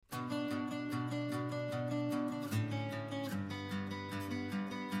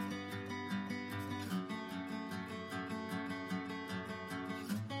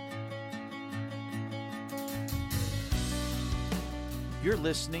You're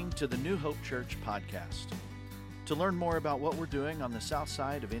listening to the New Hope Church podcast. To learn more about what we're doing on the south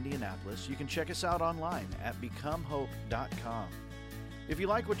side of Indianapolis, you can check us out online at becomehope.com. If you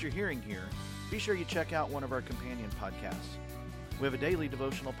like what you're hearing here, be sure you check out one of our companion podcasts. We have a daily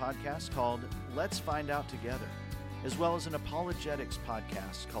devotional podcast called Let's Find Out Together, as well as an apologetics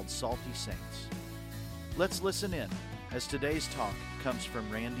podcast called Salty Saints. Let's listen in as today's talk comes from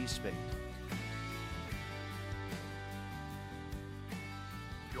Randy Spate.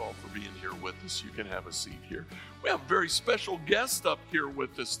 All for being here with us. You can have a seat here. We have a very special guest up here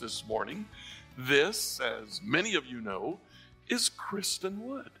with us this morning. This, as many of you know, is Kristen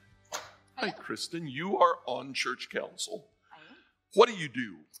Wood. Hi, Kristen. You are on church council. I am. What do you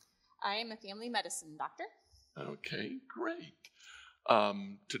do? I am a family medicine doctor. Okay, great.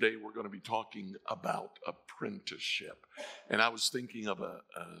 Today we're going to be talking about apprenticeship. And I was thinking of a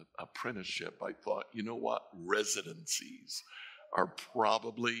apprenticeship. I thought, you know what? Residencies are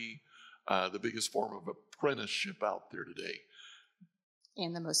probably the biggest form of apprenticeship out there today.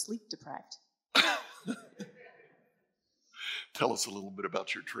 And the most sleep deprived. Tell us a little bit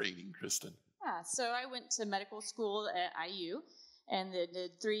about your training, Kristen. Yeah, so I went to medical school at IU and then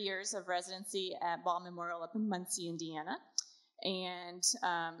did 3 years of residency at Ball Memorial up in Muncie, Indiana. And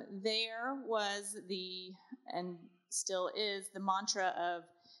there was and still is, the mantra of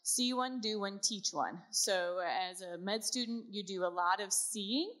see one, do one, teach one. So as a med student, you do a lot of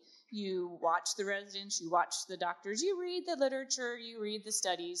seeing. You watch the residents, you watch the doctors, you read the literature, you read the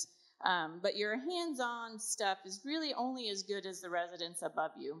studies. But your hands-on stuff is really only as good as the residents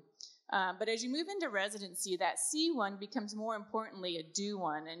above you. But as you move into residency, that see one becomes more importantly a do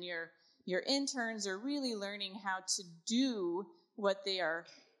one. And your interns are really learning how to do what they are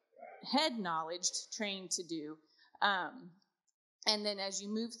head knowledge trained to do. And then as you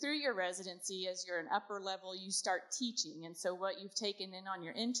move through your residency, as you're an upper level, you start teaching. And so what you've taken in on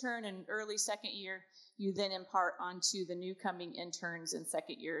your intern and early second year, you then impart onto the new coming interns in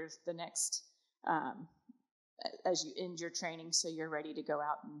second years the next, as you end your training, so you're ready to go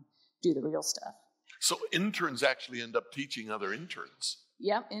out and do the real stuff. So interns actually end up teaching other interns.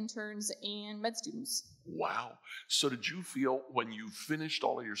 Yep, interns and med students. Wow. So did you feel when you finished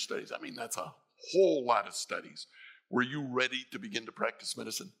all of your studies, I mean, that's a whole lot of studies, were you ready to begin to practice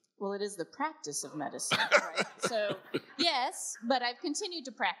medicine? Well, it is the practice of medicine, right? So, yes, but I've continued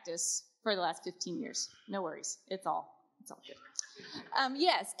to practice for the last 15 years. No worries. It's all good.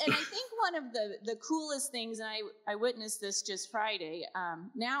 Yes, and I think one of the coolest things, and I witnessed this just Friday,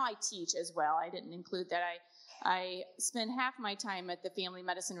 now I teach as well. I didn't include that. I spend half my time at the family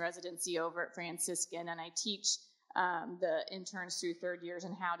medicine residency over at Franciscan, and I teach the interns through third years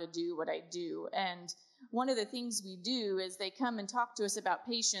and how to do what I do. And one of the things we do is they come and talk to us about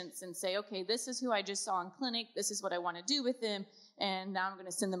patients and say, okay, this is who I just saw in clinic. This is what I want to do with them. And now I'm going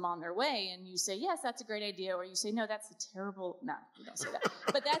to send them on their way. And you say, yes, that's a great idea. Or you say, no, that's a terrible, no, you don't say that.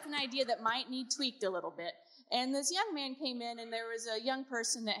 But that's an idea that might need tweaked a little bit. And this young man came in, and there was a young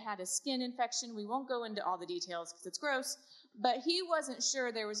person that had a skin infection. We won't go into all the details because it's gross. But he wasn't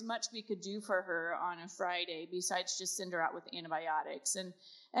sure there was much we could do for her on a Friday besides just send her out with antibiotics. And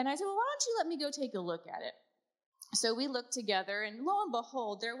I said, well, why don't you let me go take a look at it? So we looked together, and lo and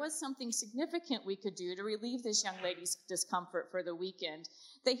behold, there was something significant we could do to relieve this young lady's discomfort for the weekend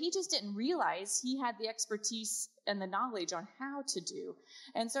that he just didn't realize he had the expertise and the knowledge on how to do.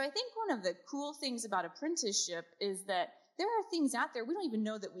 And so I think one of the cool things about apprenticeship is that there are things out there we don't even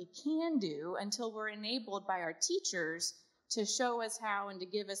know that we can do until we're enabled by our teachers to show us how and to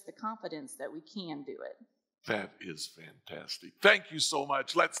give us the confidence that we can do it. That is fantastic. Thank you so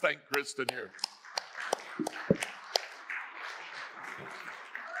much. Let's thank Kristen here.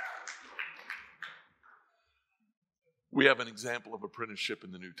 We have an example of apprenticeship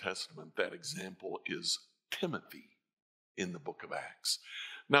in the New Testament. That example is Timothy in the book of Acts.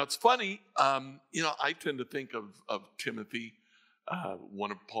 Now, it's funny, I tend to think of Timothy,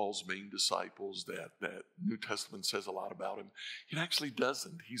 one of Paul's main disciples that New Testament says a lot about him. It actually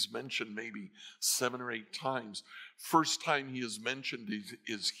doesn't. He's mentioned maybe 7 or 8 times. First time he is mentioned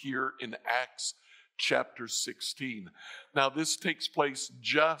is here in Acts chapter 16. Now, this takes place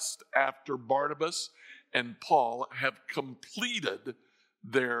just after Barnabas and Paul have completed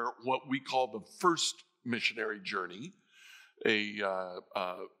their, what we call the first missionary journey, a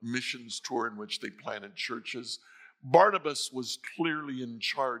missions tour in which they planted churches. Barnabas was clearly in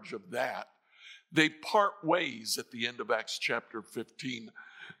charge of that. They part ways at the end of Acts chapter 15.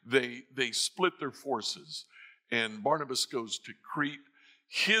 They split their forces, and Barnabas goes to Crete,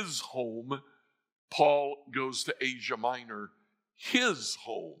 his home. Paul goes to Asia Minor, his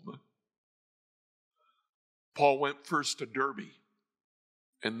home. Paul went first to Derbe,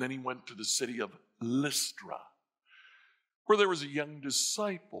 And then he went to the city of Lystra, where there was a young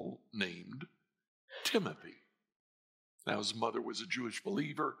disciple named Timothy. Now, his mother was a Jewish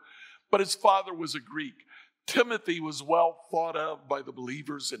believer, but his father was a Greek. Timothy was well thought of by the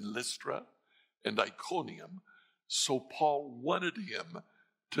believers in Lystra and Iconium, so Paul wanted him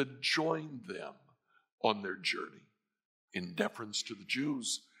to join them on their journey. In deference to the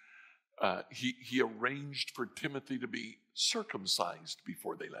Jews, he arranged for Timothy to be circumcised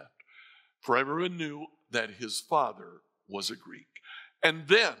before they left, for everyone knew that his father was a Greek. And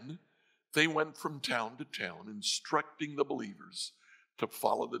then they went from town to town, instructing the believers to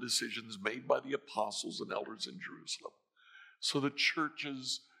follow the decisions made by the apostles and elders in Jerusalem. So the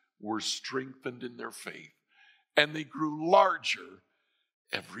churches were strengthened in their faith, and they grew larger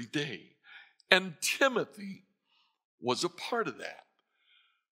every day. And Timothy was a part of that.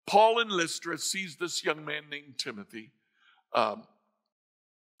 Paul in Lystra sees this young man named Timothy.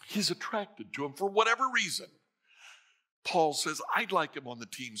 He's attracted to him for whatever reason. Paul says, I'd like him on the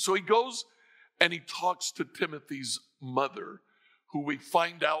team. So he goes and he talks to Timothy's mother, who we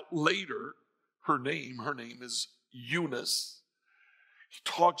find out later, her name is Eunice. He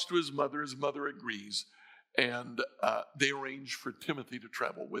talks to his mother agrees, and they arrange for Timothy to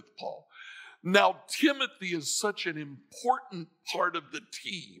travel with Paul. Now, Timothy is such an important part of the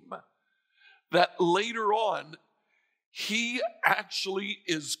team that later on, he actually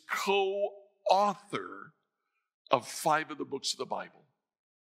is co-author of 5 of the books of the Bible.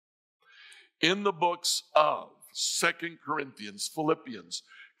 In the books of 2 Corinthians, Philippians,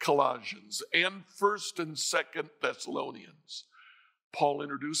 Colossians, and 1st and 2nd Thessalonians, Paul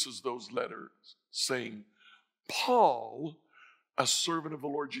introduces those letters saying, Paul, a servant of the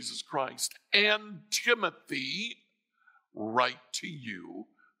Lord Jesus Christ, and Timothy write to you,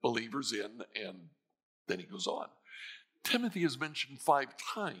 believers in, and then he goes on. Timothy is mentioned 5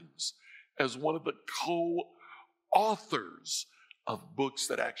 times as one of the co-authors of books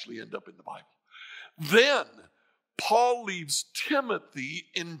that actually end up in the Bible. Then Paul leaves Timothy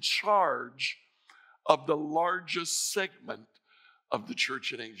in charge of the largest segment of the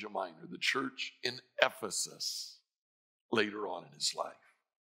church in Asia Minor, the church in Ephesus, later on in his life.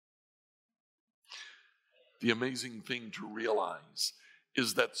 The amazing thing to realize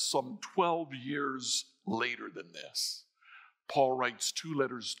is that some 12 years later than this, Paul writes 2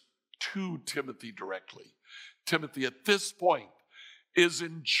 letters to Timothy directly. Timothy at this point is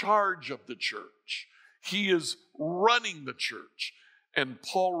in charge of the church. He is running the church. And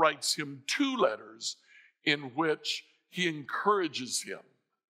Paul writes him 2 letters in which he encourages him.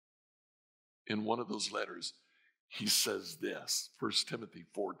 In one of those letters, he says this, 1 Timothy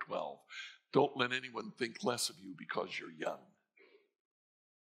 4:12, don't let anyone think less of you because you're young.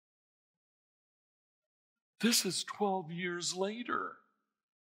 This is 12 years later,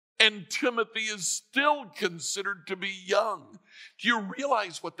 and Timothy is still considered to be young. Do you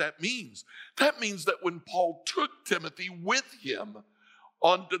realize what that means? That means that when Paul took Timothy with him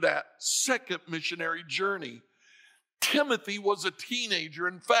onto that second missionary journey, Timothy was a teenager.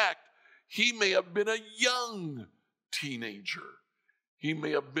 In fact, he may have been a young teenager. He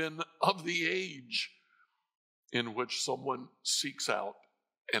may have been of the age in which someone seeks out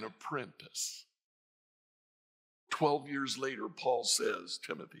an apprentice. 12 years later, Paul says,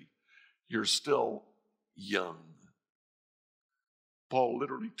 Timothy, you're still young. Paul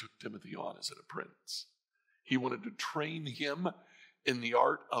literally took Timothy on as an apprentice. He wanted to train him in the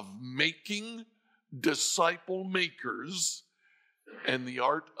art of making disciple makers and the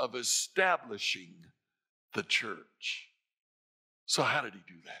art of establishing the church. So how did he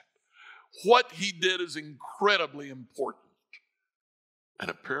do that? What he did is incredibly important and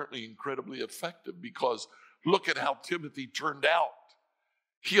apparently incredibly effective, because look at how Timothy turned out.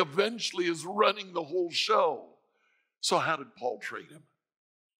 He eventually is running the whole show. So how did Paul train him?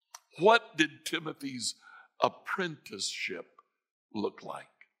 What did Timothy's apprenticeship look like?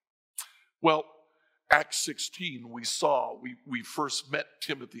 Well, Acts 16, we first met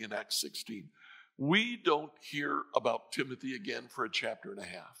Timothy in Acts 16. We don't hear about Timothy again for a chapter and a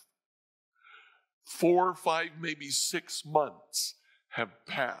half. 4, 5, maybe 6 months have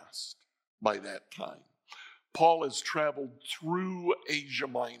passed by that time. Paul has traveled through Asia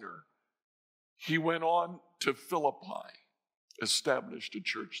Minor. He went on to Philippi, established a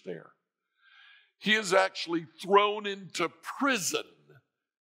church there. He is actually thrown into prison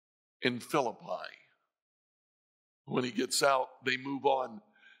in Philippi. When he gets out, they move on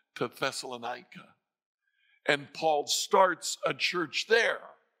to Thessalonica. And Paul starts a church there.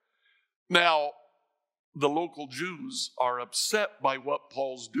 Now, the local Jews are upset by what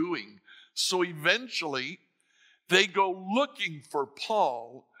Paul's doing. So eventually, They go looking for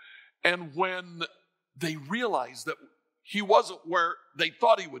Paul, and when they realize that he wasn't where they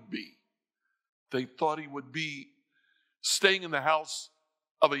thought he would be, they thought he would be staying in the house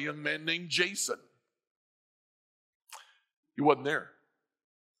of a young man named Jason. He wasn't there.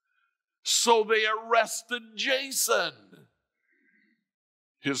 So they arrested Jason.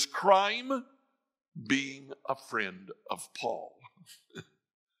 His crime, being a friend of Paul.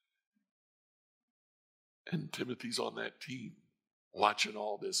 And Timothy's on that team, watching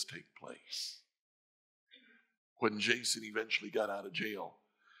all this take place. When Jason eventually got out of jail,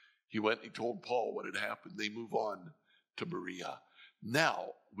 he went and he told Paul what had happened. They move on to Berea.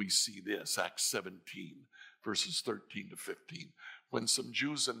 Now we see this, Acts 17, verses 13 to 15. When some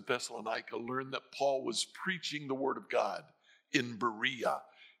Jews in Thessalonica learned that Paul was preaching the word of God in Berea,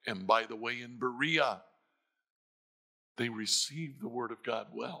 and by the way, in Berea, they received the word of God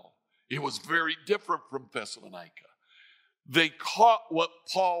well. It was very different from Thessalonica. They caught what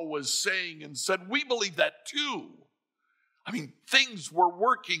Paul was saying and said, we believe that too. I mean, things were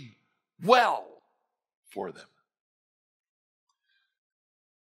working well for them.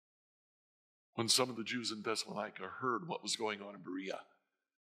 When some of the Jews in Thessalonica heard what was going on in Berea,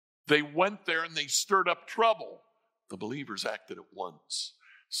 they went there and they stirred up trouble. The believers acted at once,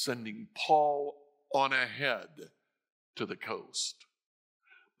 sending Paul on ahead to the coast.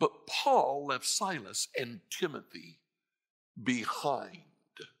 But Paul left Silas and Timothy behind.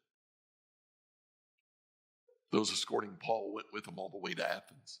 Those escorting Paul went with him all the way to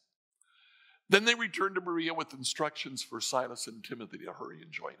Athens. Then they returned to Berea with instructions for Silas and Timothy to hurry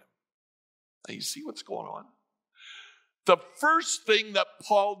and join him. Now you see what's going on? The first thing that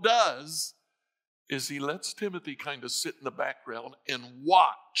Paul does is he lets Timothy kind of sit in the background and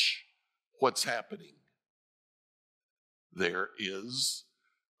watch what's happening. There is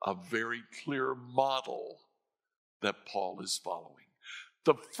a very clear model that Paul is following.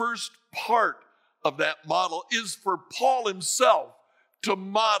 The first part of that model is for Paul himself to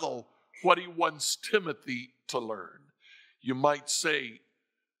model what he wants Timothy to learn. You might say,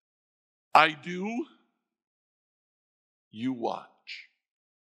 I do, you watch.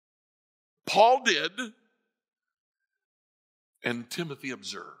 Paul did, and Timothy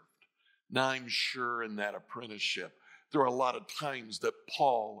observed. Now I'm sure in that apprenticeship, there are a lot of times that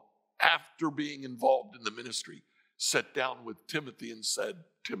Paul, after being involved in the ministry, sat down with Timothy and said,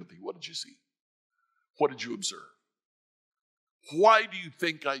 Timothy, what did you see? What did you observe? Why do you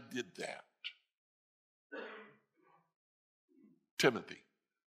think I did that? Timothy,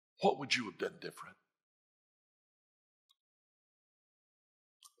 what would you have done different?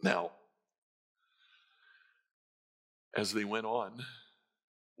 Now, as they went on,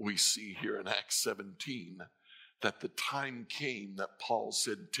 we see here in Acts 17 that the time came that Paul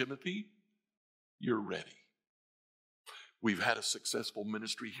said, Timothy, you're ready. We've had a successful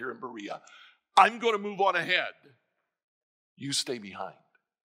ministry here in Berea. I'm going to move on ahead. You stay behind.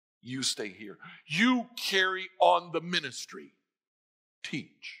 You stay here. You carry on the ministry.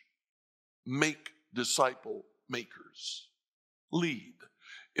 Teach. Make disciple makers. Lead.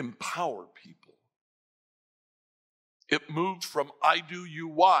 Empower people. It moved from I do, you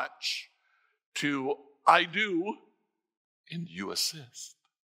watch to I do and you assist.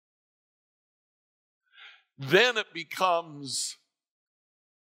 Then it becomes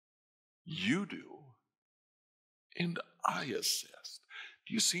you do and I assist.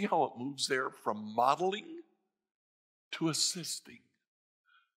 Do you see how it moves there from modeling to assisting?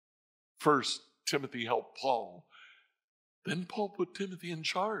 First, Timothy helped Paul. Then Paul put Timothy in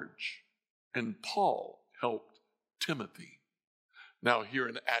charge. And Paul helped Timothy. Now here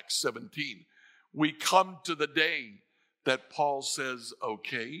in Acts 17, we come to the day that Paul says,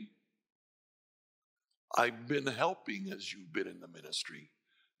 okay, I've been helping as you've been in the ministry.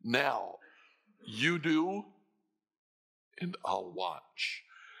 Now, you do, and I'll watch.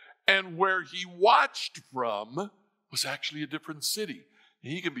 And where he watched from was actually a different city.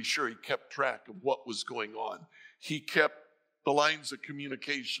 And he can be sure he kept track of what was going on. He kept the lines of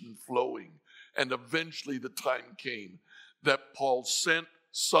communication flowing. And eventually the time came that Paul sent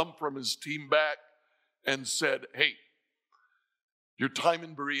some from his team back and said, hey, your time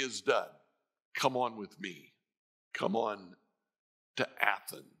in Berea is done. Come on with me. Come on to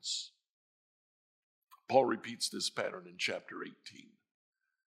Athens. Paul repeats this pattern in chapter 18.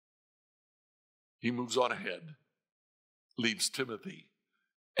 He moves on ahead, leaves Timothy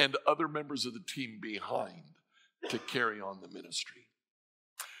and other members of the team behind to carry on the ministry.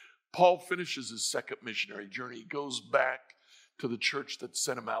 Paul finishes his second missionary journey. He goes back to the church that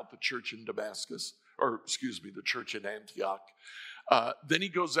sent him out, the church in Damascus, the church in Antioch. Then he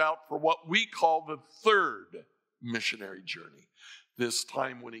goes out for what we call the third missionary journey. This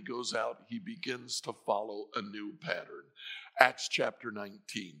time when he goes out, he begins to follow a new pattern. Acts chapter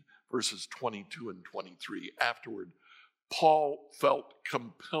 19, verses 22 and 23. Afterward, Paul felt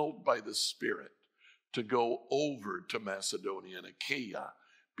compelled by the Spirit to go over to Macedonia and Achaia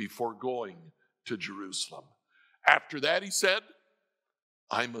before going to Jerusalem. After that, he said,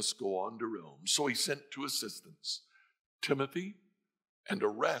 I must go on to Rome. So he sent two assistants, Timothy and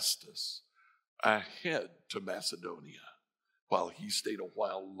Erastus, ahead to Macedonia, while he stayed a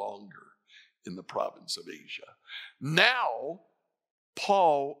while longer in the province of Asia. Now,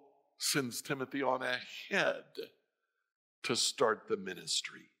 Paul sends Timothy on ahead to start the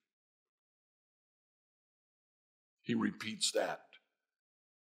ministry. He repeats that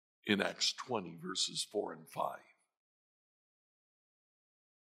in Acts 20, verses 4 and 5.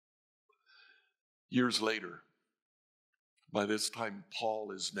 Years later, by this time,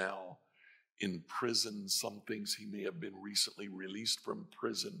 Paul is now in prison. Some things he may have been recently released from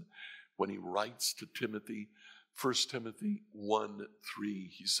prison. When he writes to Timothy, 1 Timothy 1:3,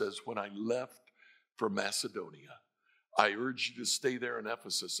 he says, when I left for Macedonia, I urge you to stay there in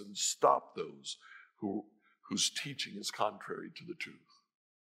Ephesus and stop those whose teaching is contrary to the truth.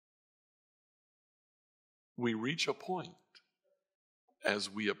 We reach a point as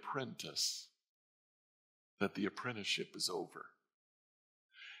we apprentice that the apprenticeship is over.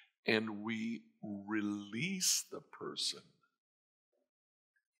 And we release the person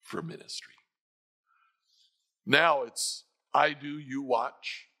for ministry. Now it's, I do, you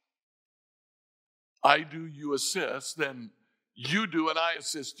watch. I do, you assist. Then you do and I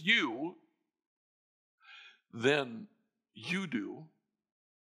assist you. Then you do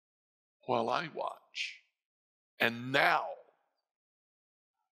while I watch. And now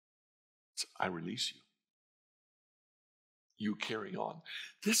I release you. You carry on.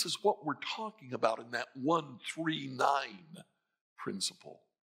 This is what we're talking about in that 1-3-9 principle.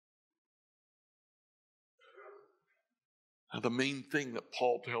 Now, the main thing that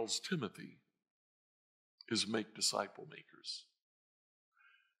Paul tells Timothy is make disciple makers.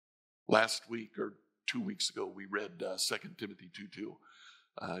 Last week or 2 weeks ago, we read 2 Timothy 2:2.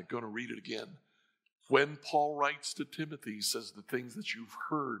 I'm going to read it again. When Paul writes to Timothy, he says the things that you've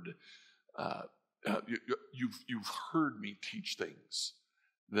heard, you've heard me teach things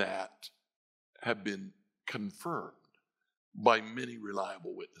that have been confirmed by many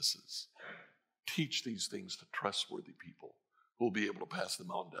reliable witnesses. Teach these things to trustworthy people who will be able to pass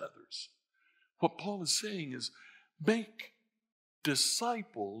them on to others. What Paul is saying is make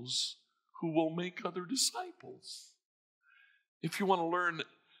disciples who will make other disciples. If you want to learn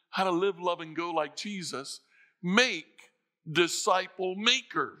how to live, love, and go like Jesus, make disciple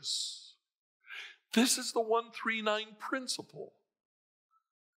makers. This is the 1-3-9 principle.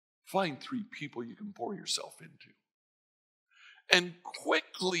 Find 3 people you can pour yourself into. And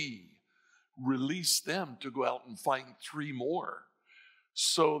quickly release them to go out and find 3 more.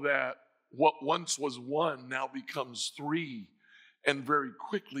 So that what once was 1 now becomes 3 and very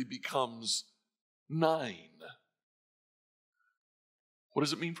quickly becomes 9. What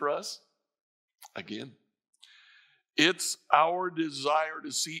does it mean for us? Again, it's our desire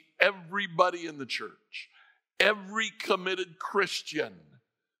to see everybody in the church, every committed Christian,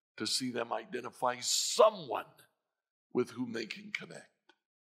 to see them identify someone with whom they can connect.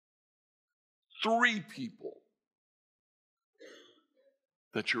 3 people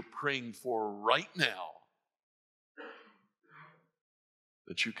that you're praying for right now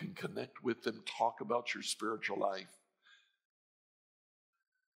that you can connect with and talk about your spiritual life.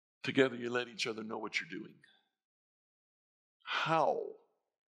 Together you let each other know what you're doing, how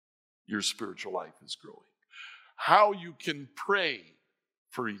your spiritual life is growing, how you can pray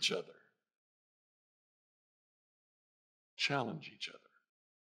for each other, challenge each other,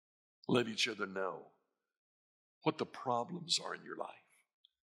 let each other know what the problems are in your life,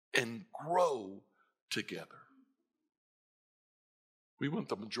 and grow together. We want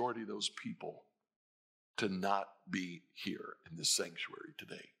the majority of those people to not be here in this sanctuary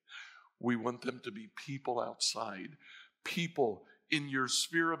today. We want them to be people outside, people in your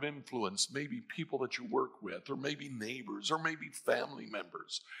sphere of influence, maybe people that you work with, or maybe neighbors, or maybe family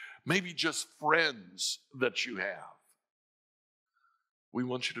members, maybe just friends that you have. We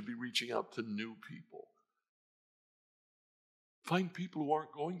want you to be reaching out to new people. Find people who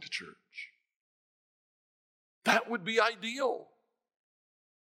aren't going to church. That would be ideal.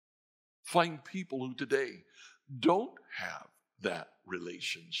 Find people who today don't have that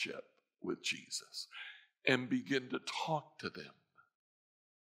relationship with Jesus and begin to talk to them.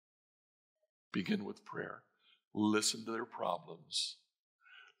 Begin with prayer. Listen to their problems.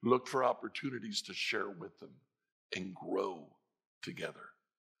 Look for opportunities to share with them and grow together.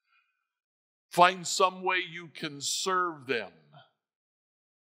 Find some way you can serve them.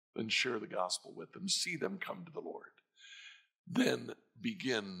 Then share the gospel with them. See them come to the Lord. Then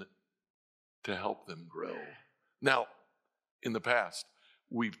begin to help them grow. Now, in the past,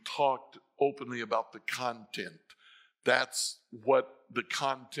 we've talked openly about the content. That's what the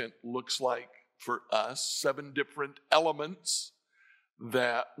content looks like for us. 7 different elements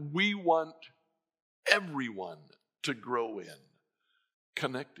that we want everyone to grow in.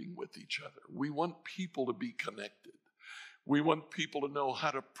 Connecting with each other. We want people to be connected. We want people to know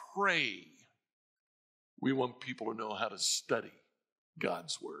how to pray. We want people to know how to study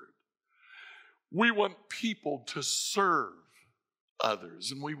God's word. We want people to serve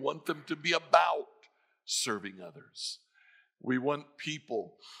others, and we want them to be about serving others. We want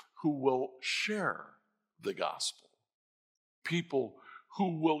people who will share the gospel. People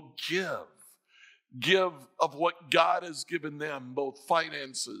who will give of what God has given them, both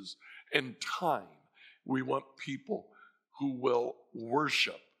finances and time. We want people who will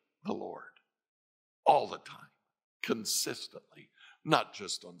worship the Lord all the time, consistently, not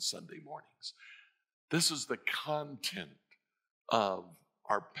just on Sunday mornings. This is the content of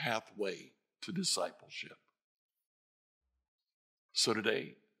our pathway to discipleship. So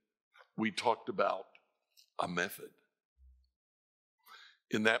today, we talked about a method.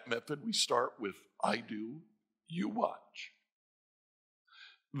 In that method, we start with I do, you watch.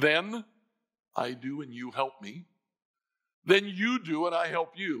 Then I do and you help me. Then you do and I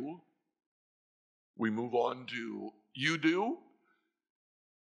help you. We move on to you do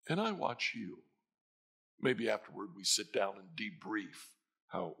and I watch you. Maybe afterward we sit down and debrief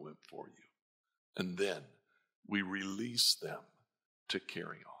how it went for you. And then we release them to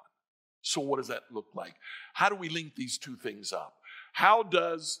carry on. So what does that look like? How do we link these two things up? How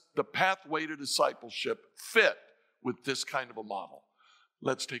does the pathway to discipleship fit with this kind of a model?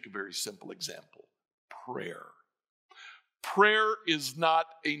 Let's take a very simple example. Prayer. Prayer is not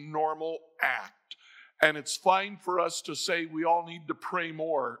a normal act. And it's fine for us to say we all need to pray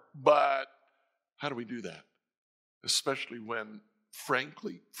more, but how do we do that? Especially when,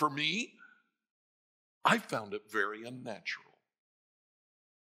 frankly, for me, I found it very unnatural.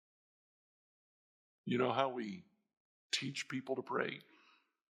 You know how we teach people to pray?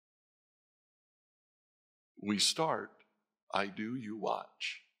 We start, I do, you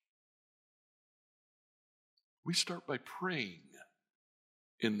watch. We start by praying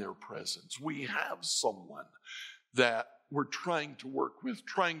in their presence. We have someone that we're trying to work with,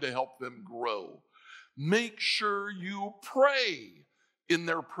 trying to help them grow. Make sure you pray in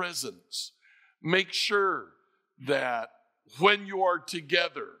their presence. Make sure that when you are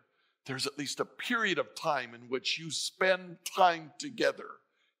together, there's at least a period of time in which you spend time together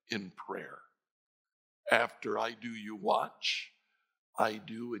in prayer. After I do, you watch. I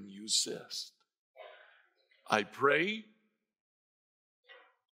do, and you assist. I pray,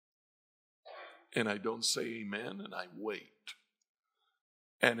 and I don't say amen, and I wait.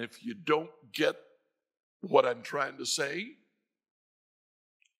 And if you don't get what I'm trying to say,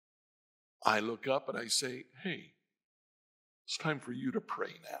 I look up and I say, hey, it's time for you to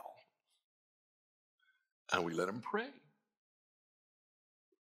pray now. And we let them pray.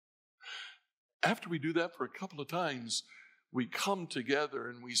 After we do that for a couple of times, we come together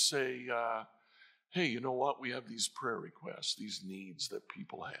and we say, hey, you know what? We have these prayer requests, these needs that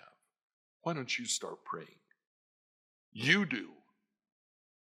people have. Why don't you start praying? You do.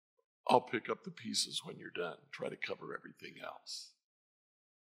 I'll pick up the pieces when you're done. Try to cover everything else.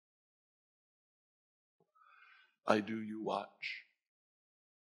 I do, you watch.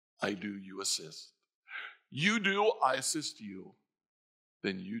 I do, you assist. You do, I assist you.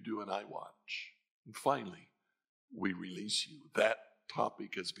 Then you do and I watch. And finally, we release you. That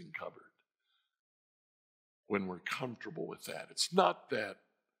topic has been covered. When we're comfortable with that, it's not that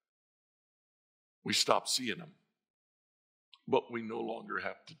we stop seeing them, but we no longer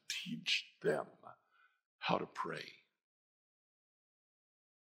have to teach them how to pray.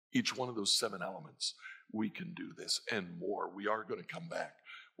 Each one of those 7 elements, we can do this and more. We are going to come back.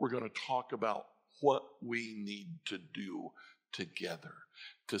 We're going to talk about what we need to do together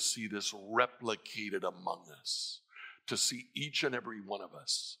to see this replicated among us, to see each and every one of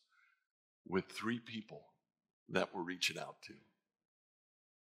us with 3 people that we're reaching out to.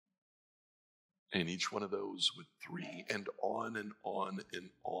 And each one of those with 3, and on and on and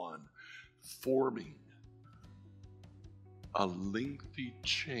on, forming a lengthy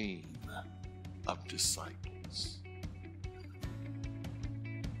chain of disciples.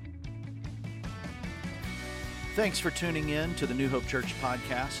 Thanks for tuning in to the New Hope Church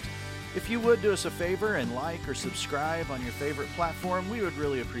podcast. If you would do us a favor and like or subscribe on your favorite platform, we would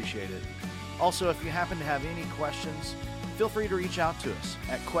really appreciate it. Also, if you happen to have any questions, feel free to reach out to us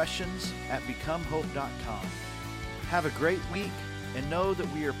at questions@becomehope.com. Have a great week, and know that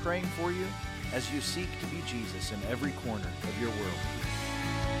we are praying for you as you seek to be Jesus in every corner of your world.